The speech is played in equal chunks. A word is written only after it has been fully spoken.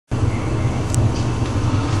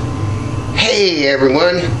Hey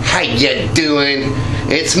everyone, how you doing?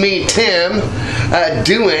 It's me, Tim,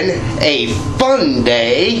 doing a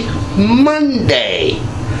Funday Monday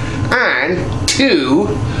on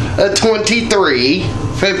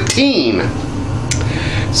 2/23/15.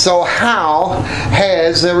 So how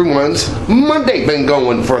has everyone's Monday been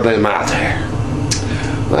going for them out there?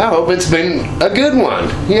 Well, I hope it's been a good one.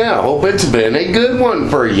 Yeah, I hope it's been a good one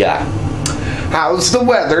for ya. How's the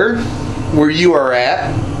weather where you are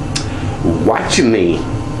at? Watching me.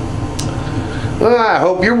 Well, I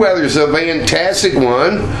hope your weather's a fantastic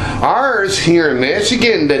one. Ours here in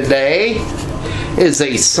Michigan today is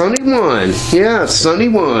a sunny one. Yeah, sunny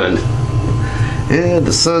one. Yeah,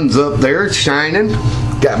 the sun's up there shining.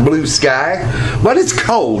 Got blue sky, but it's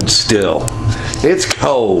cold still. It's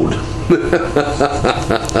cold.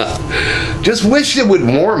 Just wish it would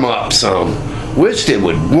warm up some. Wished it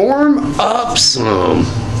would warm up some.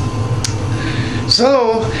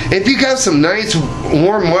 So, if you got some nice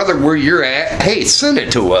warm weather where you're at, hey, send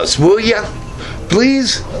it to us, will ya?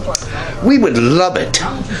 Please? We would love it.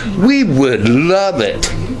 We would love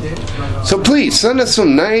it. So please, send us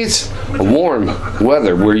some nice warm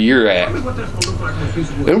weather where you're at.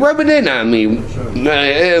 And rub it in on me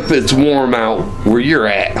if it's warm out where you're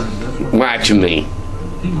at, watching me.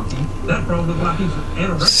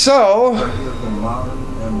 So,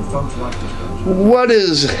 what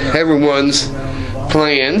is everyone's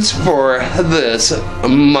plans for this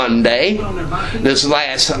Monday, this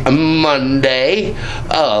last Monday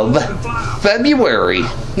of February?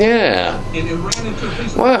 Yeah.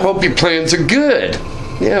 Well, I hope your plans are good.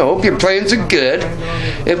 Yeah, I hope your plans are good.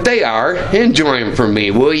 If they are, enjoy them for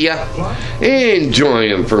me, will ya? Enjoy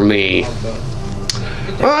them for me.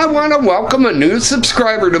 Well, I want to welcome a new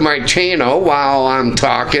subscriber to my channel while I'm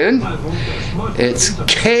talking. It's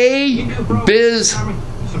K-Biz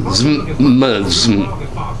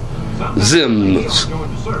Zims.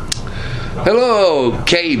 Hello,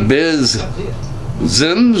 K-Biz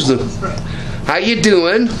Zims. How you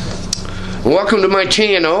doing? Welcome to my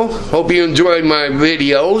channel. Hope you enjoyed my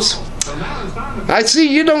videos. I see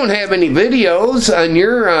you don't have any videos on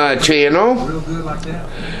your channel.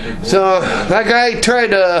 So, like I try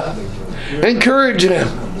to encourage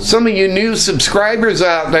some of you new subscribers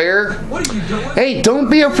out there. Hey, don't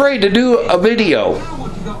be afraid to do a video.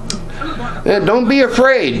 Don't be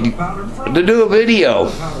afraid to do a video.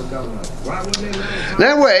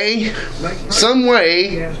 That way,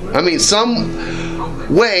 someday,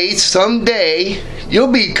 you'll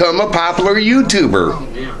become a popular YouTuber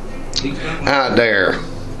out there.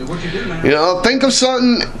 You know, think of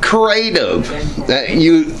something creative that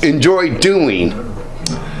you enjoy doing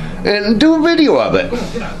and do a video of it.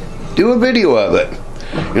 Do a video of it.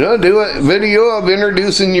 You know, do a video of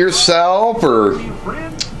introducing yourself or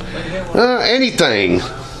anything.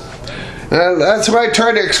 That's what I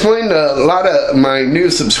try to explain to a lot of my new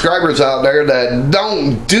subscribers out there that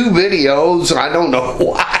don't do videos. I don't know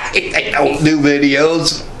why they don't do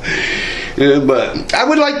videos. But I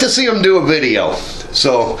would like to see them do a video.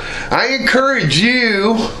 So I encourage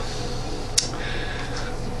you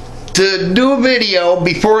to do a video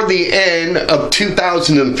before the end of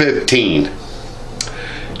 2015.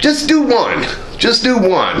 Just do one. Just do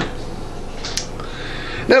one.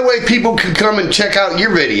 That way people can come and check out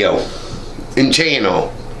your video and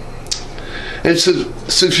channel and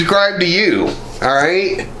subscribe to you.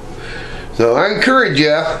 Alright? So I encourage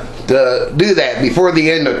you to do that before the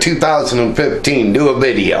end of 2015. Do a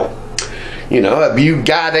video. You know, if you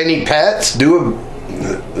got any pets,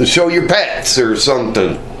 show your pets or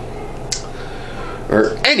something.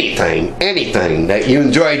 Or anything that you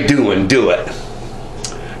enjoy doing, do it.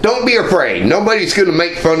 Don't be afraid. Nobody's going to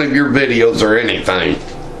make fun of your videos or anything.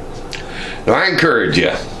 So I encourage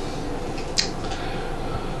you.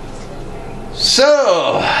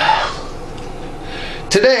 So,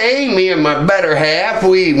 today, me and my better half,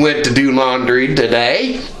 we went to do laundry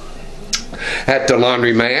today at the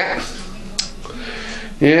laundromat.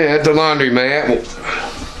 Yeah, at the laundromat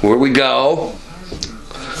where we go.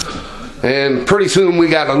 And pretty soon we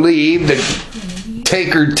got to leave to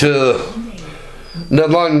take her to the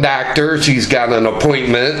lung doctor. She's got an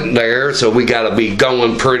appointment there, so we got to be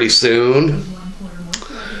going pretty soon.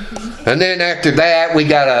 And then after that, we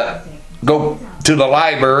got to go to the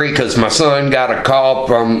library because my son got a call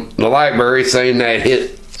from the library saying that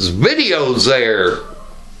his video's there.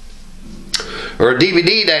 Or a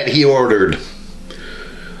DVD that he ordered.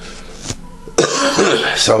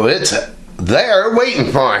 So it's there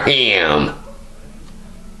waiting for him.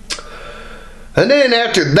 And then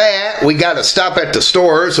after that, we got to stop at the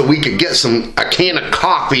store so we could get a can of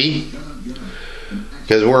coffee.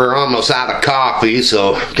 because we're almost out of coffee,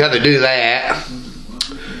 so got to do that.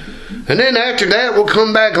 And then after that, we'll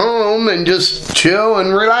come back home and just chill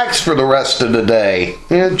and relax for the rest of the day.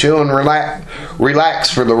 Yeah, chill and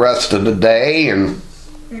relax for the rest of the day, and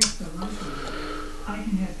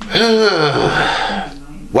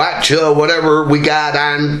watch whatever we got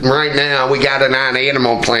on right now. We got it on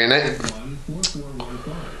Animal Planet.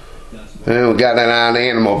 We got it on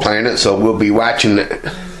Animal Planet, so we'll be watching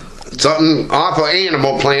something off of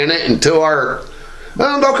Animal Planet until our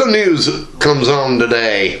local news comes on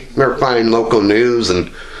today. Our fine local news,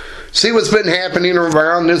 and see what's been happening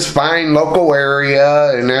around this fine local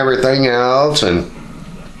area and everything else. And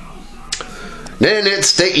then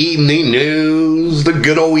it's the evening news, the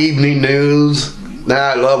good old evening news.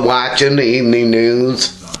 I love watching the evening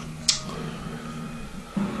news.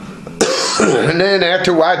 And then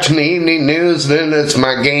after watching the evening news, then it's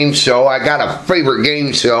my game show. I got a favorite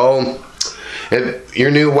game show. If you're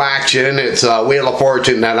new watching, it's Wheel of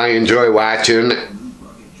Fortune that I enjoy watching.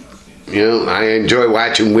 You know, I enjoy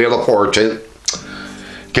watching Wheel of Fortune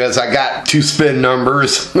because I got 2 spin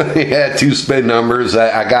numbers. Yeah, 2 spin numbers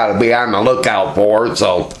that I got to be on the lookout for.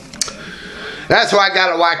 So that's why I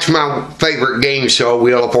got to watch my favorite game show,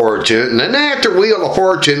 Wheel of Fortune. And then after Wheel of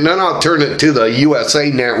Fortune, then I'll turn it to the USA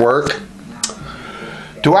Network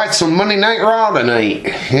to watch some Monday Night Raw tonight.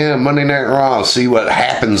 Yeah, Monday Night Raw. See what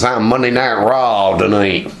happens on Monday Night Raw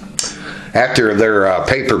tonight. After their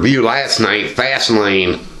pay-per-view last night,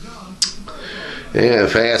 Fastlane. Yeah,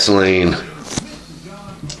 Fastlane.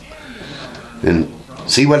 And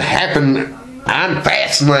see what happened on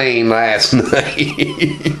Fastlane last night.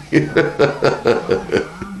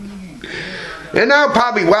 And I'll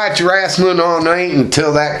probably watch wrestling all night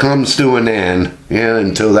until that comes to an end. Yeah,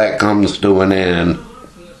 until that comes to an end.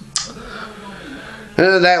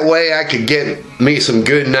 That way I could get me some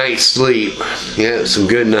good night's sleep. Yeah, some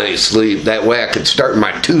good night's sleep. That way I could start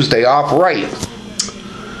my Tuesday off right.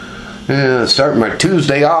 Yeah, start my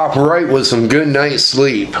Tuesday off right with some good night's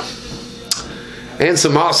sleep. And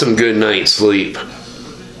some awesome good night's sleep.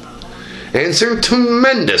 And some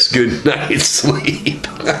tremendous good night's sleep.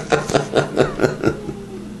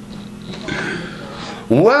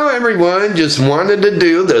 Well, everyone, just wanted to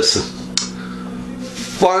do this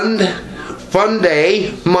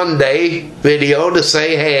Funday Monday video to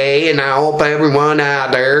say hey, and I hope everyone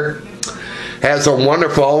out there has a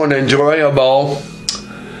wonderful and enjoyable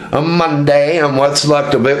Monday, and what's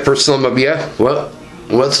left of it for some of you. Well,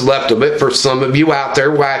 what's left of it for some of you out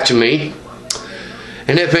there watching me.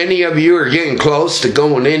 And if any of you are getting close to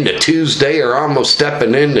going into Tuesday, or almost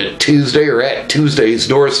stepping into Tuesday, or at Tuesday's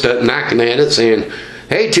doorstep knocking at it saying,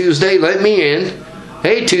 hey Tuesday, let me in.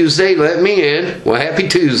 Hey Tuesday, let me in. Well, happy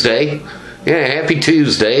Tuesday. Yeah, happy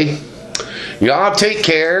Tuesday. Y'all take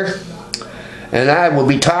care, and I will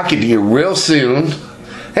be talking to you real soon.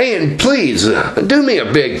 Hey, and please, do me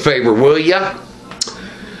a big favor, will ya?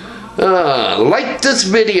 Like this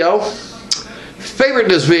video, favorite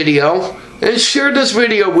this video, and share this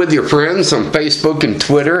video with your friends on Facebook and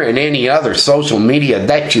Twitter and any other social media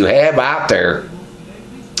that you have out there.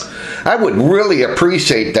 I would really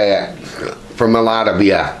appreciate that from a lot of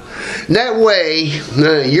you. That way,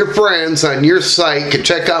 your friends on your site can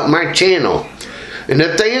check out my channel. And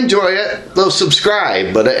if they enjoy it, they'll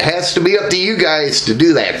subscribe. But it has to be up to you guys to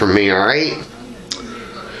do that for me, alright?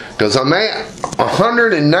 Because I'm at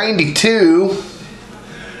 192.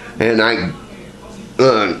 And I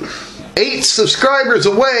 8 subscribers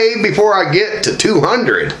away before I get to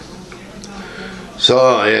 200.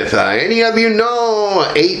 So if any of you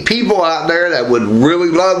know 8 people out there that would really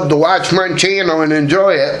love to watch my channel and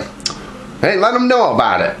enjoy it, hey, let them know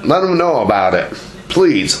about it. Let them know about it.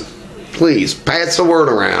 Please, please, pass the word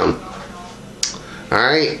around.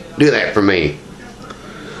 Alright? Do that for me.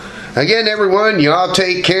 Again, everyone, y'all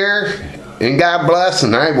take care, and God bless,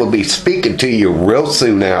 and I will be speaking to you real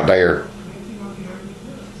soon out there.